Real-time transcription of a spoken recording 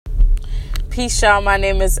Peace, y'all. My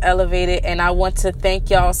name is Elevated, and I want to thank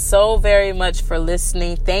y'all so very much for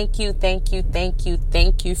listening. Thank you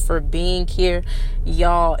for being here.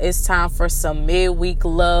 Y'all, it's time for some midweek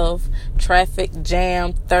love, traffic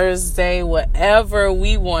jam, Thursday, whatever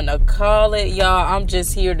we want to call it. Y'all, I'm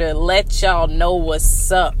just here to let y'all know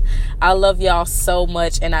what's up. I love y'all so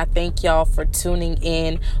much, and I thank y'all for tuning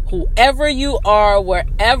in. Whoever you are,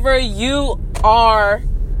 wherever you are,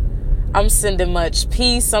 I'm sending much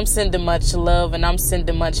peace, I'm sending much love, and I'm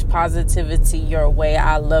sending much positivity your way.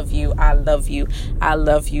 I love you.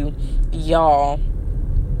 Y'all,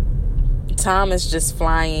 time is just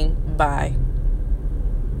flying by.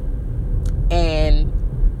 And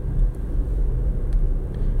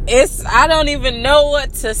I don't even know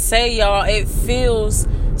what to say, y'all. It feels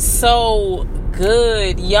so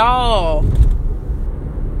good, y'all.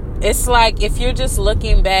 It's like if you're just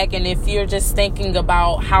looking back and if you're just thinking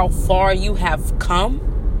about how far you have come,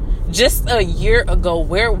 just a year ago,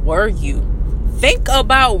 where were you? Think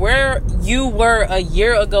about where you were a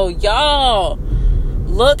year ago. Y'all,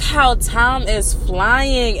 look how time is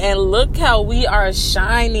flying and look how we are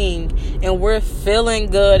shining and we're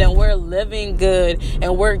feeling good and we're living good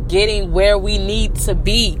and we're getting where we need to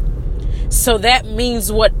be. So that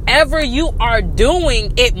means whatever you are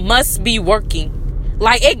doing, it must be working.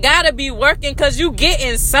 Like, it gotta be working because you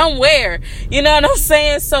getting somewhere. You know what I'm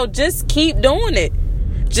saying? So just keep doing it.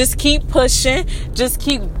 Just keep pushing. Just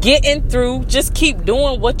keep getting through. Just keep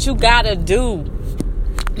doing what you gotta do.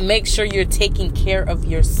 Make sure you're taking care of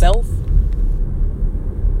yourself.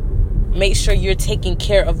 Make sure you're taking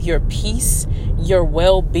care of your peace, your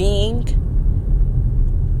well-being.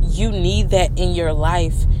 You need that in your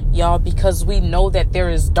life, y'all, because we know that there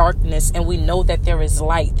is darkness and we know that there is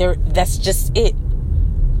light. That's just it.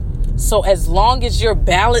 So as long as you're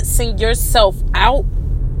balancing yourself out,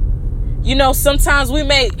 you know, sometimes we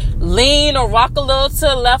may lean or rock a little to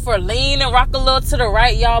the left or lean and rock a little to the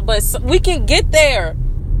right, y'all, but we can get there.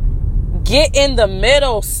 Get in the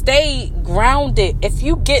middle. Stay grounded. If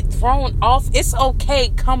you get thrown off, it's okay.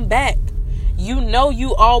 Come back. You know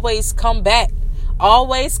you always come back.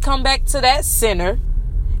 Always come back to that center.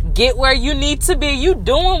 Get where you need to be. You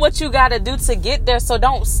doing what you got to do to get there, so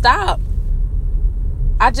don't stop.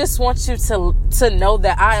 I just want you to know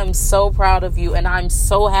that I am so proud of you and I'm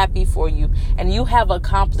so happy for you. And you have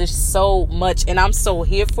accomplished so much and I'm so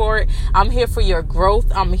here for it. I'm here for your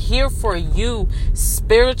growth. I'm here for you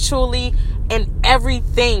spiritually and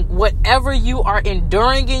everything. Whatever you are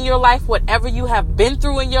enduring in your life, whatever you have been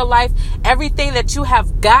through in your life, everything that you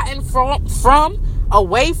have gotten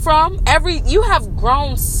away from, you have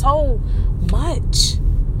grown so much.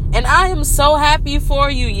 And I am so happy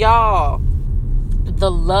for you, y'all.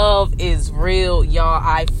 The love is real, y'all.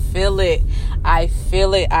 I feel it. And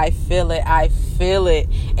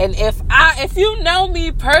if you know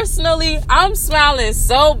me personally, I'm smiling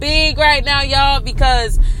so big right now, y'all,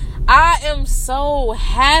 because I am so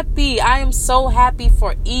happy. I am so happy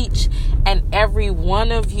for each and every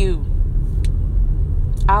one of you.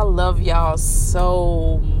 I love y'all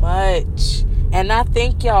so much. And I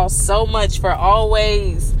thank y'all so much for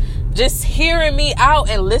always just hearing me out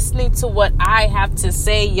and listening to what I have to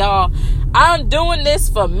say, y'all. I'm doing this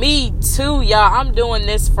for me too, y'all. I'm doing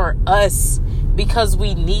this for us because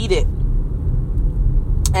we need it.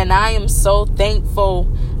 And I am so thankful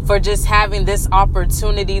for just having this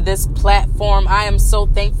opportunity, this platform. I am so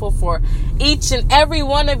thankful for each and every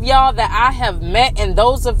one of y'all that I have met, and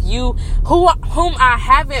those of you whom I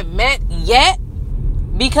haven't met yet,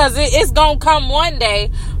 because it's gonna come one day,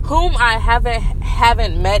 whom I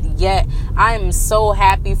haven't met yet. I am so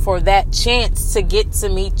happy for that chance to get to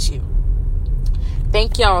meet you.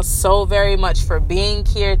 Thank y'all so very much for being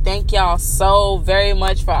here. Thank y'all so very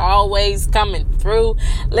much for always coming through,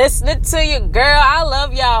 listening to you, girl. I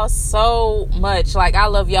love y'all so much. Like, I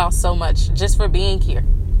love y'all so much just for being here.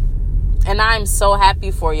 And I'm so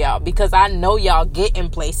happy for y'all because I know y'all getting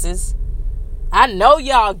places.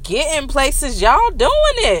 Y'all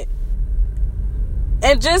doing it.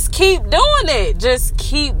 And just keep doing it.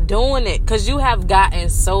 Because you have gotten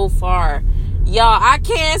so far. Y'all, I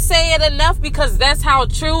can't say it enough because that's how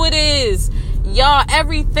true it is. Y'all,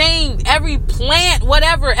 everything, every plant,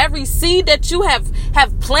 whatever, every seed that you have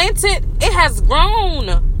planted, it has grown.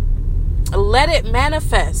 Let it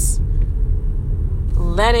manifest.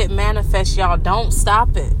 Y'all. Don't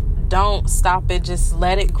stop it. Just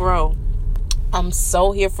let it grow. I'm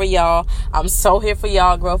so here for y'all. I'm so here for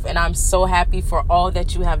y'all growth. And I'm so happy for all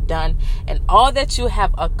that you have done and all that you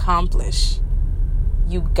have accomplished.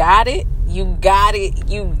 You got it. Y'all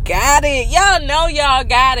know y'all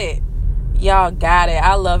got it. Y'all got it.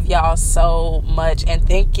 I love y'all so much. And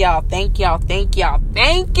thank y'all. Thank you. Thank you.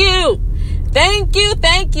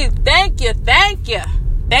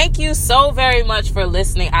 Thank you so very much for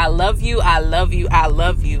listening. I love you.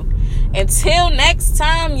 Until next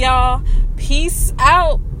time, y'all. Peace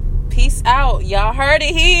out. Y'all heard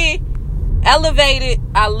it here. Elevated.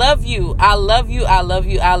 I love you. And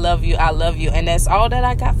that's all that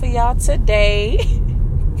I got for y'all today.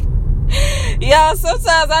 Y'all,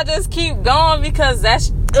 sometimes I just keep going because I'm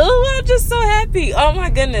just so happy. Oh my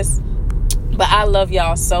goodness. But I love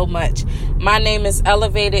y'all so much. My name is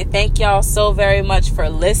Elevated. Thank y'all so very much for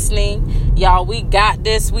listening. Y'all, we got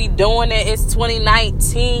this. We doing it. It's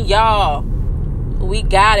 2019, y'all. We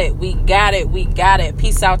got it.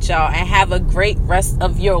 Peace out, y'all. And have a great rest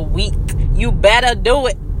of your week. You better do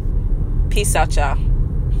it. Peace out, y'all.